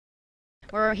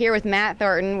We're here with Matt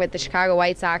Thorton with the Chicago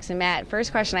White Sox. And Matt,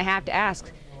 first question I have to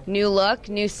ask, new look,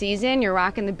 new season, you're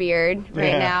rocking the beard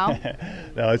right now.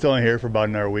 No, it's only here for about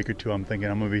another week or two. I'm thinking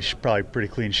I'm going to be probably pretty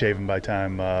clean shaven by the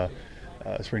time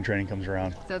spring training comes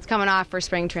around. So it's coming off for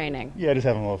spring training. Yeah, just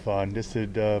having a little fun. Just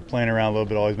playing around a little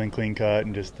bit, always been clean cut,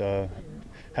 and just having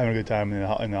a good time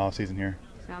in the off season here.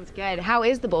 Sounds good. How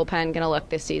is the bullpen going to look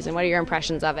this season? What are your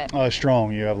impressions of it?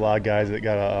 Strong. You have a lot of guys that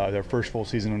got their first full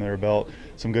season under their belt.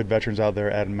 Some good veterans out there.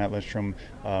 Adam, Matt Lindstrom.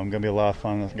 Going to be a lot of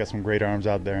fun. Got some great arms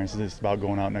out there. And it's just about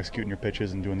going out and executing your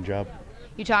pitches and doing the job.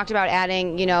 You talked about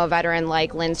adding, a veteran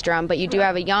like Lindstrom, but you do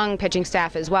have a young pitching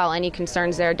staff as well. Any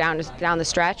concerns there down the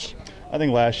stretch? I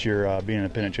think last year being in a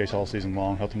pennant chase all season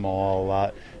long helped them all a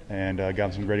lot, and got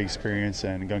them some great experience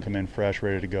and going to come in fresh,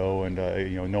 ready to go, and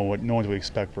know what we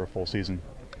expect for a full season.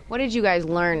 What did you guys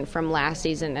learn from last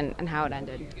season and how it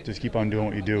ended? Just keep on doing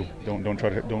what you do.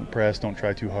 Don't press. Don't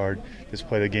try too hard. Just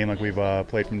play the game like we've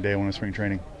played from day one of spring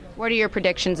training. What are your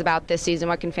predictions about this season?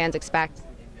 What can fans expect?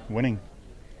 Winning.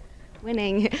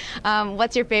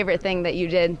 What's your favorite thing that you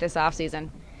did this off season?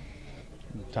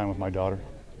 Time with my daughter.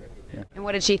 Yeah. And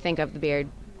what did she think of the beard?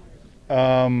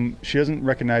 She doesn't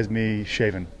recognize me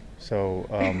shaven, so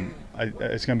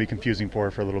it's going to be confusing for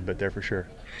her for a little bit there for sure.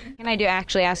 And I do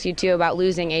actually ask you, too, about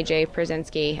losing A.J.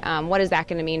 Przinsky. What is that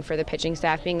going to mean for the pitching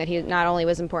staff, being that he not only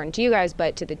was important to you guys,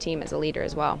 but to the team as a leader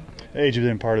as well? A.J. has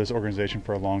been part of this organization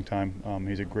for a long time.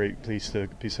 He's a great piece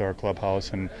of our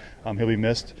clubhouse, and he'll be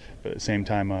missed, but at the same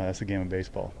time, that's the game of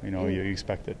baseball. You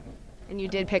expect it. And you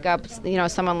did pick up,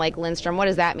 someone like Lindstrom. What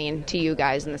does that mean to you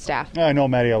guys and the staff? I know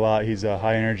Matty a lot. He's a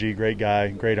high energy, great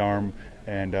guy, great arm.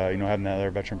 And, having that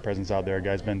other veteran presence out there,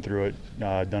 guy's been through it,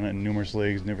 done it in numerous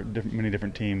leagues, many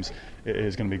different teams, it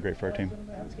is going to be great for our team.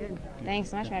 Sounds good. Thanks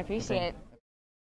so much, man. I appreciate it.